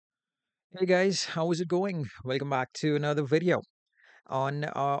Hey guys, how is it going? Welcome back to another video on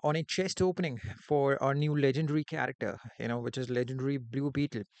a chest opening for our new legendary character, which is legendary Blue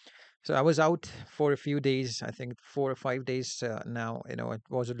Beetle. So I was out for a few days, I think 4 or 5 days now. It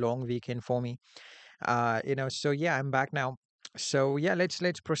was a long weekend for me. So yeah, I'm back now. So yeah, let's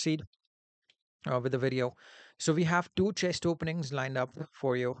proceed with the video. So we have two chest openings lined up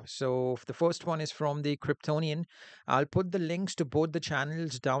for you. So the first one is from the Kryptonian. I'll put the links to both the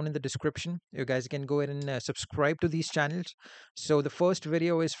channels down in the description. You guys can go ahead and subscribe to these channels. So the first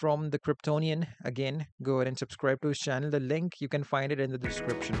video is from the Kryptonian. Again, go ahead and subscribe to his channel. The link, you can find it in the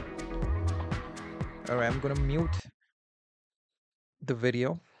description. All right, I'm going to mute the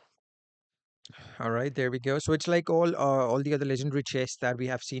video. All right, there we go. So it's like all the other legendary chests that we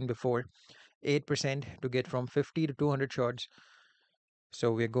have seen before. 8% to get from 50 to 200 shards.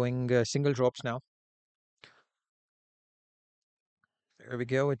 So we're going single drops now. There we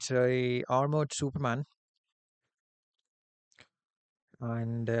go. It's a armored Superman,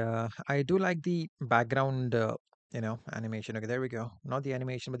 and I do like the background, animation. Okay, there we go. Not the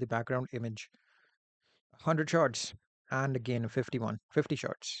animation, but the background image. 100 shards, and again 50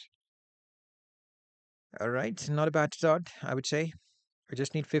 shards. All right, not a bad start, I would say. We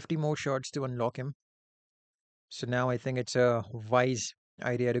just need 50 more shards to unlock him. So now I think it's a wise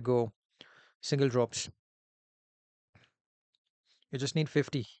idea to go single drops. You just need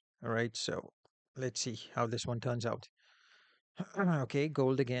 50. All right, so let's see how this one turns out. Okay,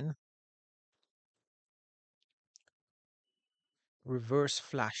 gold again. Reverse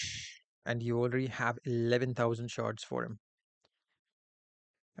flash. And you already have 11,000 shards for him.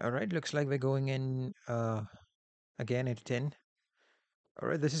 All right, looks like we're going in again at 10. All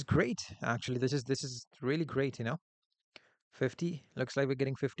right, this is great. Actually, this is really great. 50. Looks like we're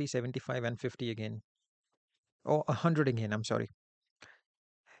getting 50, 75, and 50 again. Oh, 100 again. I'm sorry.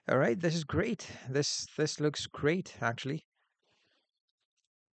 All right, this is great. This looks great actually.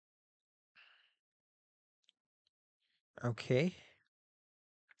 Okay.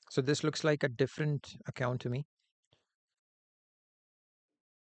 So this looks like a different account to me.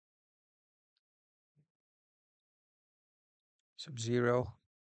 Sub-Zero,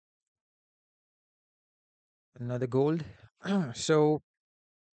 another gold. So,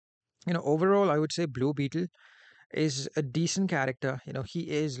 overall, I would say Blue Beetle is a decent character. He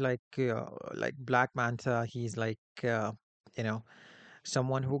is like Black Manta. He's like you know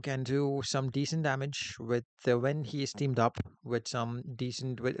someone who can do some decent damage with when he is teamed up with some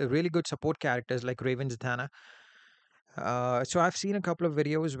decent, with really good support characters like Raven Zatanna. So I've seen a couple of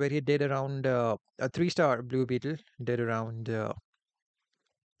videos where he did around a 3-star Blue Beetle did around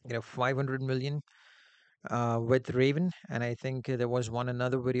 500 million with Raven, and I think there was one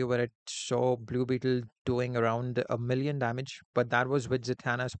another video where I saw Blue Beetle doing around 1 million damage, but that was with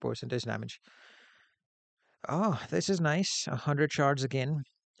Zatanna's percentage damage. Oh, this is nice. 100 shards again.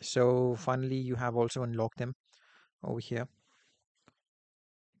 So finally, you have also unlocked them over here.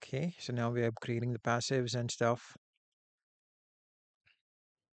 Okay, so now we're upgrading the passives and stuff.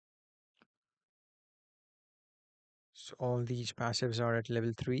 So all these passives are at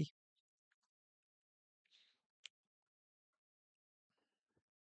level 3.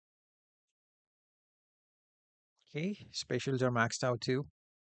 Okay, specials are maxed out too.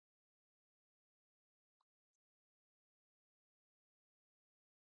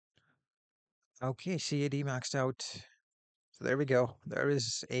 Okay, CAD maxed out. So there we go. There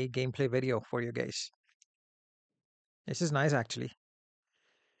is a gameplay video for you guys. This is nice actually.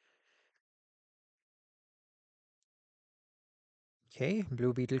 Okay,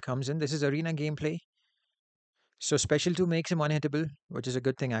 Blue Beetle comes in. This is arena gameplay. So Special 2 makes him unhittable, which is a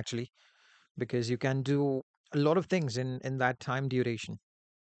good thing actually, because you can do a lot of things in that time duration.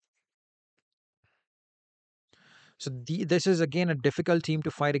 So this is again a difficult team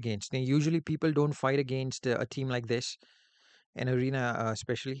to fight against. Now, usually people don't fight against a team like this in arena,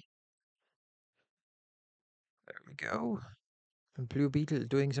 especially. There we go. And Blue Beetle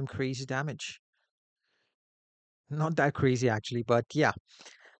doing some crazy damage. Not that crazy actually, but yeah.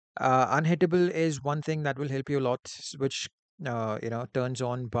 Unhittable is one thing that will help you a lot, which turns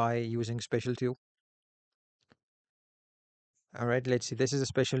on by using Special 2. All right, let's see. This is a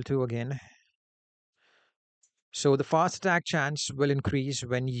Special 2 again. So the fast attack chance will increase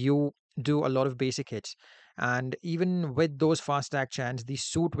when you do a lot of basic hits. And even with those fast attack chance, the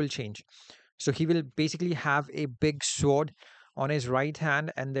suit will change. So he will basically have a big sword on his right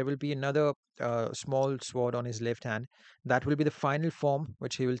hand, and there will be another small sword on his left hand. That will be the final form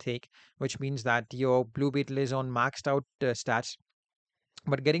which he will take, which means that your Blue Beetle is on maxed out stats.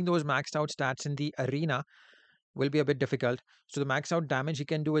 But getting those maxed out stats in the arena will be a bit difficult. So the max out damage he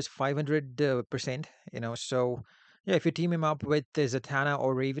can do is 500%. So yeah, if you team him up with Zatanna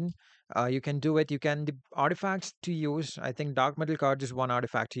or Raven, you can do it. You can the artifacts to use. I think Dark Metal card is one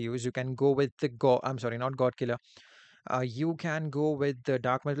artifact to use. You can go with the God. I'm sorry, not God Killer. You can go with the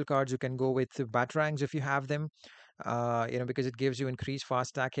Dark Metal cards. You can go with the Batarangs if you have them. Because it gives you increased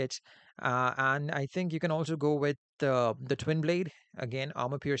fast attack hits. And I think you can also go with the Twin Blade again,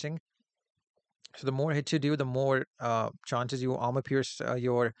 armor piercing. So the more hits you do, the more chances you armor pierce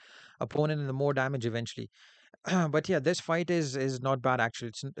your opponent, and the more damage eventually. But yeah, this fight is not bad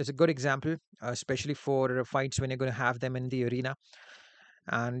actually. It's a good example, especially for fights when you're going to have them in the arena.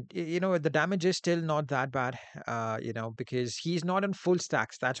 And the damage is still not that bad, because he's not on full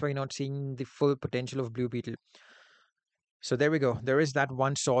stacks. That's why you're not seeing the full potential of Blue Beetle. So there we go. There is that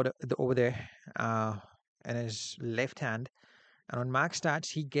one sword over there, in his left hand, and on max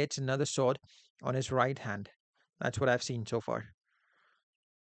stats he gets another sword on his right hand. That's what I've seen so far.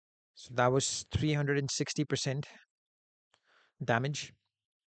 So that was 360% damage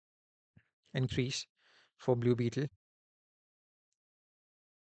increase for Blue Beetle.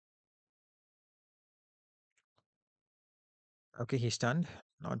 Okay, he's stunned.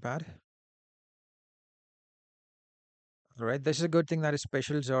 Not bad. All right, this is a good thing that his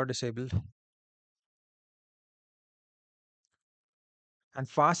specials are disabled. And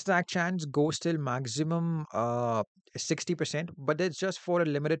fast attack chance goes till maximum 60%, but it's just for a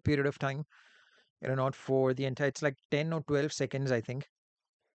limited period of time. Not for the entire. It's like 10 or 12 seconds, I think.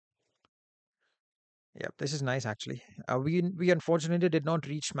 Yeah, this is nice actually. We unfortunately did not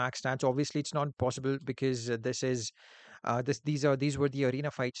reach max stats. Obviously, it's not possible because this is these were the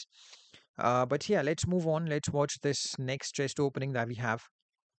arena fights. But yeah, let's move on. Let's watch this next chest opening that we have.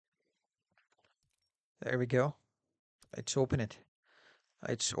 There we go. Let's open it.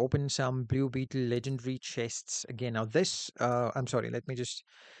 Let's open some Blue Beetle legendary chests again. Now this, I'm sorry, let me just.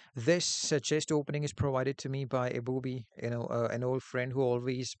 This chest opening is provided to me by Ibubi, an old friend who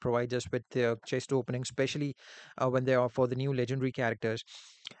always provides us with the chest openings, especially when they are for the new legendary characters.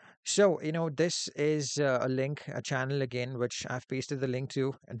 So, this is a link, a channel again, which I've pasted the link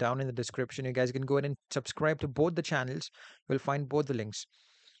to down in the description. You guys can go ahead and subscribe to both the channels. You'll find both the links.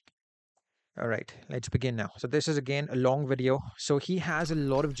 All right, let's begin now. So this is again a long video. So he has a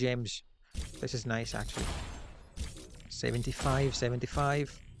lot of gems. This is nice actually. 75,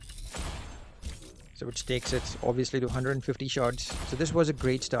 75. So which takes it obviously to 150 shards. So this was a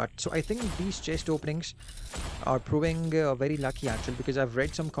great start. So I think these chest openings are proving very lucky actually, because I've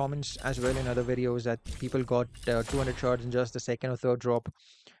read some comments as well in other videos that people got 200 shards in just the second or third drop,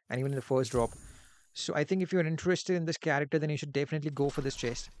 and even in the first drop. So I think if you're interested in this character, then you should definitely go for this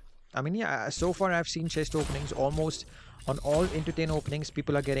chest. I mean, yeah, so far I've seen chest openings almost on all into 10 openings.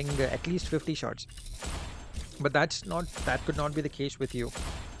 People are getting at least 50 shards. But that could not be the case with you.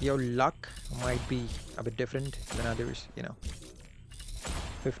 Your luck might be a bit different than others,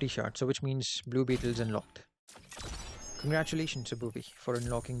 50 shards, so which means Blue Beetle's unlocked. Congratulations, Abubi, for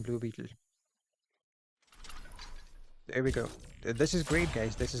unlocking Blue Beetle. There we go. This is great,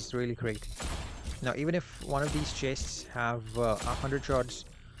 guys. This is really great. Now, even if one of these chests have 100 shards,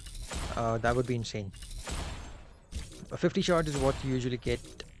 that would be insane. 50 shards is what you usually get,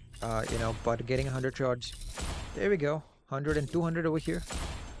 but getting 100 shards, there we go. 100 and 200 over here.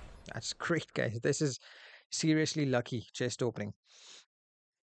 That's great, guys. This is seriously lucky chest opening.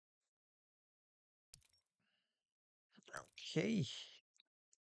 Okay.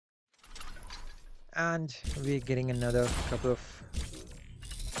 And we're getting another couple of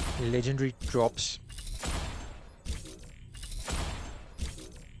legendary drops.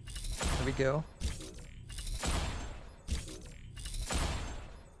 There we go.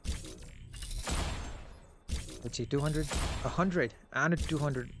 Let's see, 200, 100, and a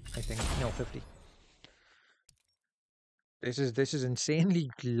 200, I think. No, 50. This is insanely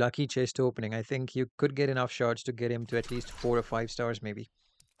lucky chest opening. I think you could get enough shards to get him to at least 4 or 5 stars, maybe.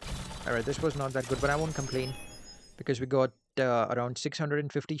 Alright, this was not that good, but I won't complain, because we got around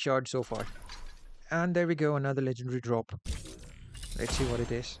 650 shards so far. And there we go, another legendary drop. Let's see what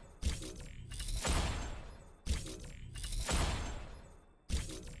it is.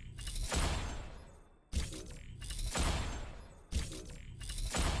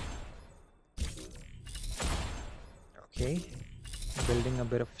 Okay, building a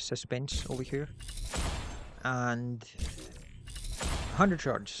bit of suspense over here. And 100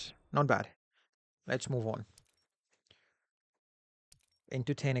 shards, not bad. Let's move on.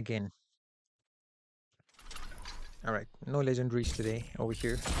 Into 10 again. Alright, no legendaries today over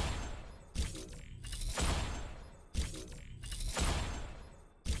here.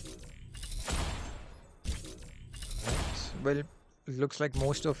 Well, it looks like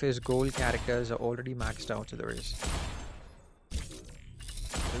most of his gold characters are already maxed out, so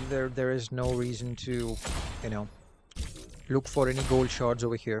there is no reason to, you know, look for any gold shards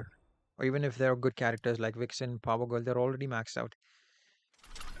over here. Or even if there are good characters like Vixen, Power Girl, they're already maxed out.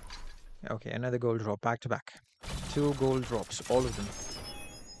 Okay, another gold drop back to back. Two gold drops, all of them.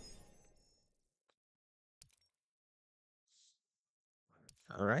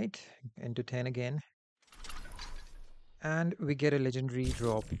 All right, into 10 again. And we get a legendary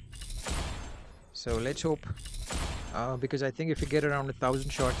drop. So let's hope. Because I think if you get around 1,000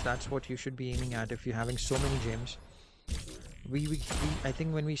 shots, that's what you should be aiming at if you're having so many gems. I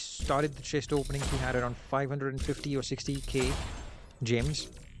think when we started the chest opening, he had around 550 or 60k gems.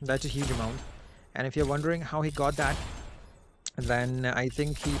 That's a huge amount. And if you're wondering how he got that, then I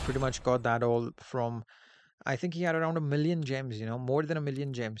think he pretty much got that all from. I think he had around 1 million gems, more than 1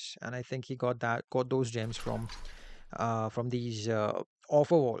 million gems, and I think he got those gems from these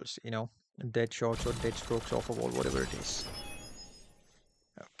offer walls, dead shots or dead strokes offer wall, whatever it is.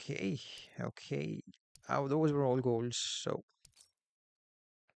 Okay, okay. Those were all goals. So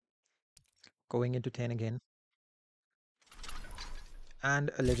going into 10 again,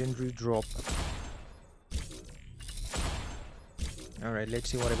 and a legendary drop. All right, let's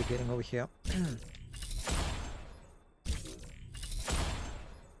see what are we getting over here.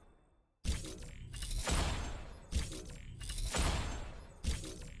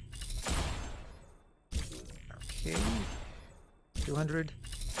 Okay,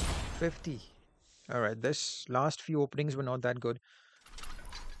 250. All right, this last few openings were not that good.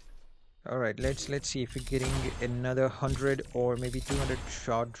 All right, let's see if we're getting another 100 or maybe 200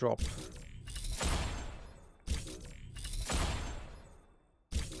 shot drop.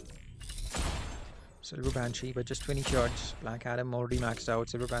 Silver Banshee, but just 20 shards. Black Adam already maxed out.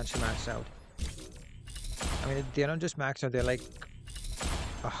 Silver Banshee maxed out. I mean, they're not just maxed out, they're like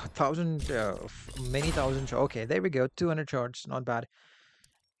many thousand. Okay, there we go. 200 shards, not bad.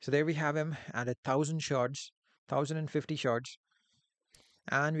 So there we have him at 1,000 shards, 1,050 shards.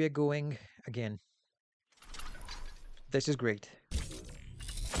 And we are going again. This is great.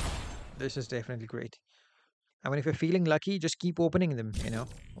 This is definitely great. I mean, if you're feeling lucky, just keep opening them,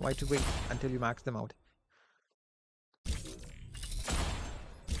 Why to wait until you max them out? There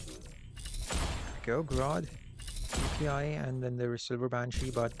we go, Grodd, UPI, and then there is Silver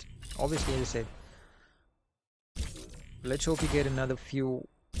Banshee, but obviously, as I said, let's hope we get another few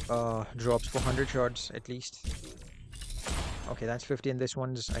drops for 100 shards at least. Okay, that's 50, and this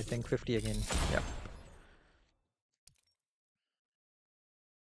one's, I think, 50 again. Yep.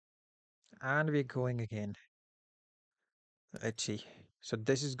 And we're going again. Let's see. So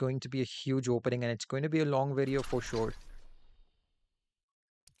this is going to be a huge opening, and it's going to be a long video for sure.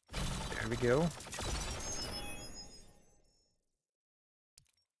 There we go.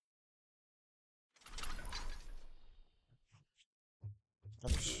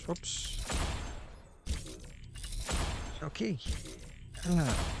 Oops, oops. Okay.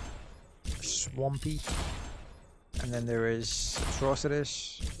 Swampy. And then there is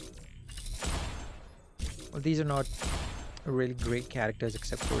Atrocitus. Well, these are not really great characters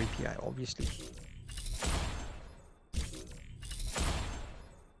except for API, obviously.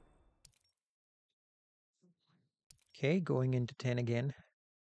 Okay, going into 10 again.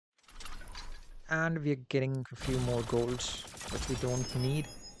 And we're getting a few more golds, which we don't need.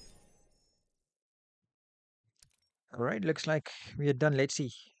 Alright, looks like we are done. Let's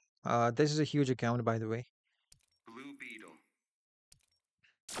see. This is a huge account, by the way. Blue Beetle.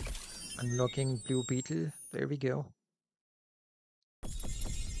 Unlocking Blue Beetle. There we go.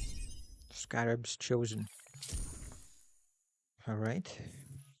 Scarabs chosen. Alright.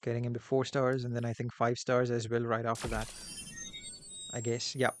 Getting him to 4 stars, and then I think 5 stars as well right after that. I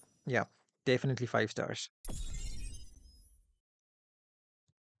guess. Yeah. Yeah. Definitely 5 stars.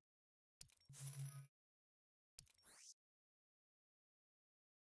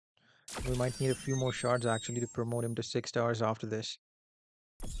 We might need a few more shards actually to promote him to 6 stars after this.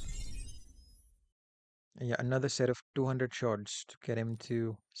 Yeah, another set of 200 shards to get him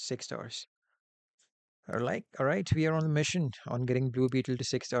to 6 stars. Alright, we are on the mission on getting Blue Beetle to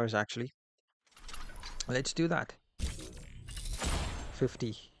 6 stars actually. Let's do that.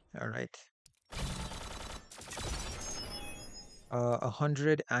 50. Alright.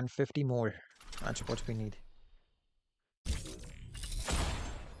 150 more. That's what we need.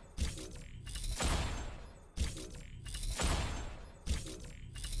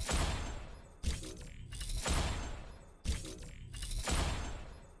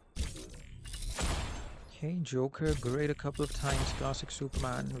 Okay, Joker, great a couple of times. Classic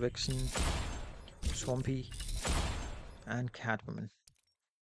Superman, Vixen, Swampy. and Catwoman.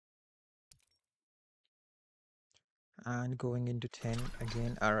 And going into 10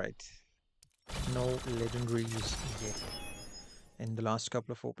 again. All right. No legendaries yet in the last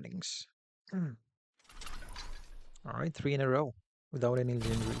couple of openings. All right, 3 in a row without any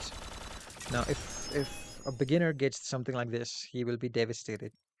legendaries. Now, if a beginner gets something like this, he will be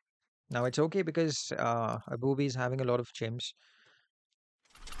devastated. Now it's okay because Abubi is having a lot of gems.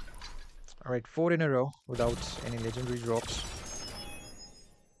 All right, 4 in a row without any legendary drops.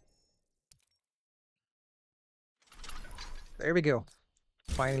 There we go.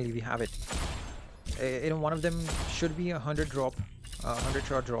 Finally, we have it. One of them should be 100 drop, 100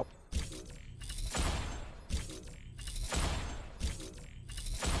 shot drop.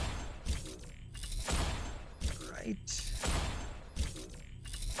 Right.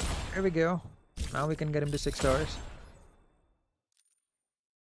 There we go. Now we can get him to 6 stars.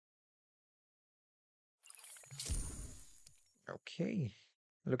 Okay.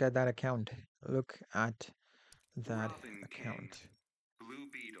 Look at that account. Look at that Robin King. account. Blue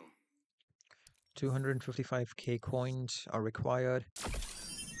Beetle. 255k coins are required.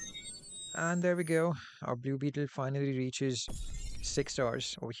 And there we go. Our Blue Beetle finally reaches 6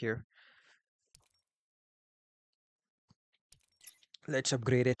 stars over here. Let's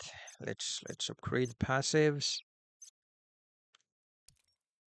upgrade it. Let's upgrade the passives.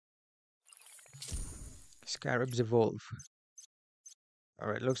 Scarabs evolve. All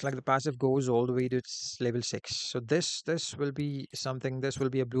right, looks like the passive goes all the way to level 6. So this will be something. This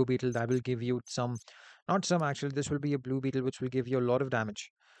will be a Blue Beetle that will give you some, not some actually. This will be a Blue Beetle which will give you a lot of damage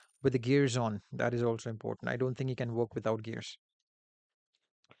with the gears on. That is also important. I don't think he can work without gears.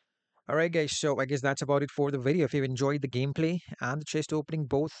 All right, guys. So I guess that's about it for the video. If you've enjoyed the gameplay and the chest opening,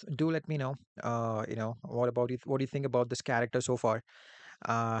 both, do let me know. What about you? What do you think about this character so far?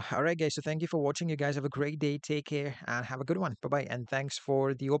 All right, guys. So thank you for watching. You guys have a great day. Take care and have a good one. Bye bye. And thanks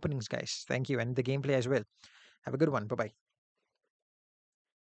for the openings, guys. Thank you, and the gameplay as well. Have a good one. Bye bye.